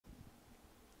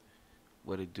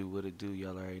What it do?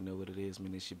 Y'all already know what it is,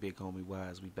 man. It's your big homie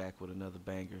Wise. We back with another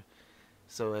banger.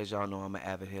 So as y'all know, I'm an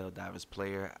avid Helldivers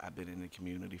player. I've been in the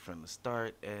community from the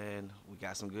start, and we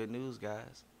got some good news,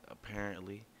 guys.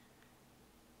 Apparently,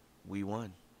 we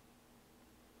won,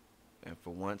 and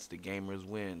for once, the gamers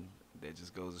win. That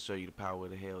just goes to show you the power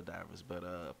of the Helldivers. But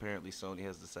apparently, Sony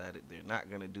has decided they're not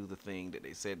gonna do the thing that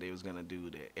they said they was gonna do.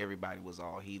 That everybody was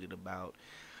all heated about.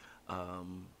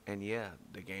 And yeah,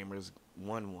 the gamers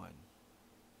won one.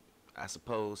 I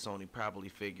suppose Sony probably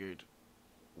figured,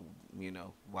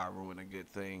 why ruin a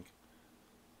good thing?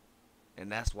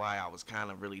 And that's why I was kind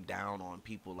of really down on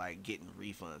people like getting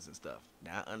refunds and stuff.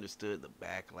 Now I understood the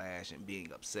backlash and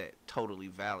being upset, totally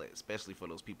valid, especially for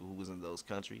those people who was in those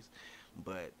countries.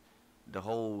 But the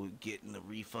whole getting the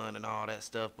refund and all that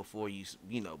stuff before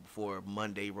before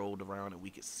Monday rolled around and we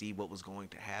could see what was going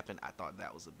to happen, I thought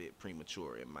that was a bit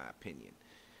premature in my opinion.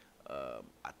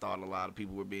 I thought a lot of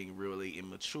people were being really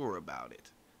immature about it.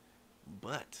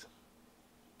 But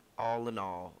all in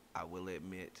all, I will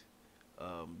admit,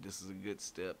 this is a good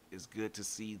step. It's good to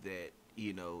see that,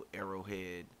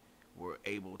 Arrowhead were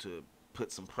able to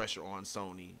put some pressure on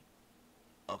Sony,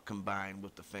 combined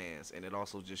with the fans. And it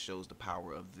also just shows the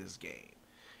power of this game.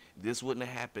 This wouldn't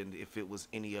have happened if it was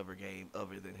any other game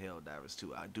other than Helldivers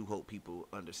 2. I do hope people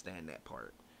understand that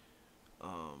part.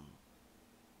 Um,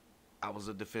 I was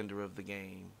a defender of the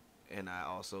game, and I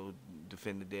also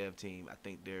defend the dev team. I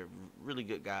think they're really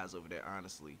good guys over there,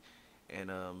 honestly, and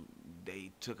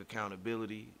they took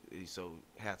accountability. So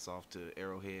hats off to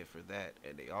Arrowhead for that,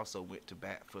 and they also went to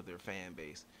bat for their fan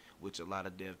base, which a lot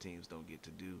of dev teams don't get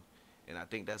to do, and I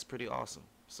think that's pretty awesome.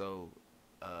 So,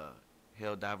 uh,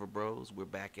 Helldiver Bros, we're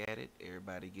back at it.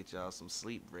 Everybody get y'all some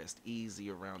sleep, rest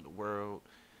easy around the world.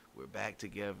 We're back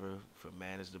together for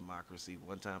managed democracy.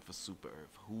 One time for Super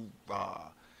Earth.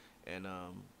 Hoorah! And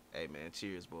hey man,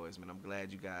 cheers, boys. Man, I'm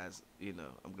glad you guys.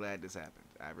 I'm glad this happened.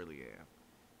 I really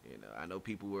am. I know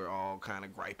people were all kind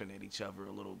of griping at each other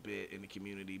a little bit in the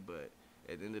community, but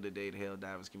at the end of the day, the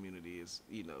Helldivers community is,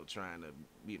 trying to,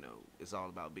 it's all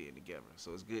about being together.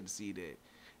 So it's good to see that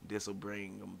this will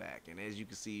bring them back. And as you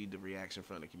can see, the reaction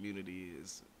from the community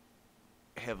is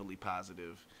heavily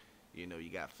positive. You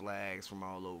got flags from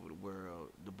all over the world.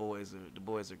 The boys are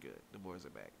good. The boys are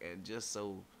back. And just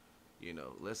so,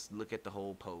 let's look at the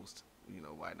whole post.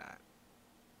 Why not?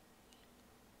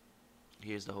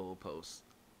 Here's the whole post.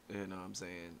 You know what I'm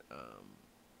saying?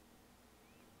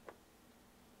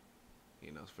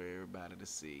 It's for everybody to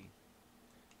see.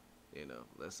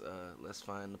 Let's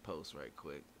find the post right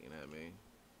quick. You know what I mean?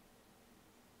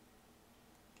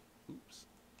 Oops.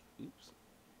 Oops.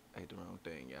 I hit the wrong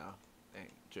thing, y'all. Dang,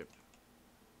 tripping.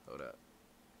 Hold up.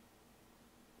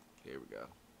 Here we go.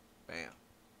 Bam.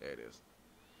 There it is.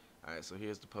 Alright, so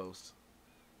here's the post.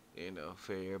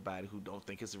 For everybody who don't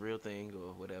think it's a real thing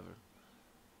or whatever.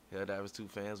 Helldivers 2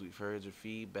 fans, we've heard your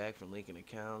feedback from linking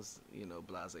accounts,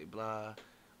 blah, blah, blah.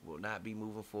 Will not be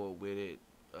moving forward with it.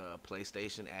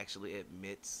 PlayStation actually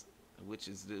admits, which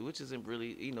isn't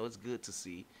really, it's good to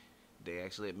see. They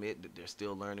actually admit that they're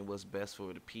still learning what's best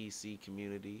for the PC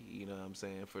community, you know what I'm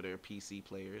saying, for their PC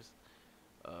players,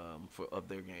 for of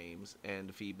their games, and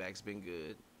the feedback's been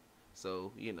good.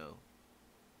 So,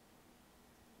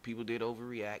 people did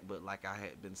overreact, but like I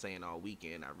had been saying all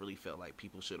weekend, I really felt like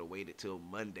people should have waited till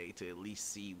Monday to at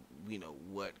least see,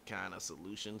 what kind of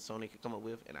solution Sony could come up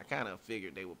with. And I kind of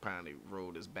figured they would probably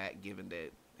roll this back, given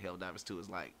that Helldivers 2 is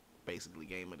like basically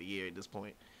game of the year at this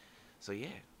point. So yeah,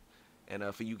 and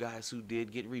for you guys who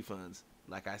did get refunds,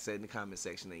 like I said in the comment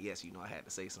section, and yes, I had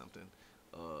to say something.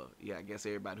 Yeah, I guess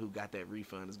everybody who got that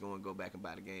refund is going to go back and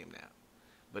buy the game now.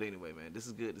 But anyway, man, this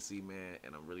is good to see, man,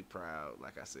 and I'm really proud.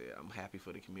 Like I said, I'm happy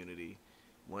for the community.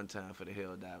 One time for the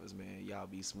Helldivers, man. Y'all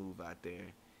be smooth out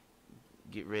there.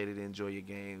 Get ready to enjoy your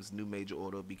games. New major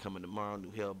order will be coming tomorrow.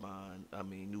 New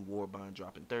Warbond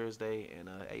dropping Thursday. And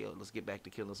hey, yo, let's get back to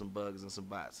killing some bugs and some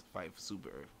bots. Fight for Super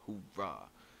Earth. Hoorah!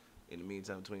 In the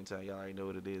meantime, between time, y'all already know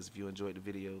what it is. If you enjoyed the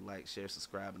video, like, share,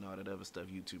 subscribe, and all that other stuff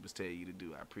YouTubers tell you to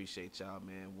do. I appreciate y'all,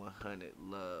 man. 100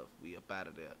 love. We up out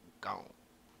of there. Gone.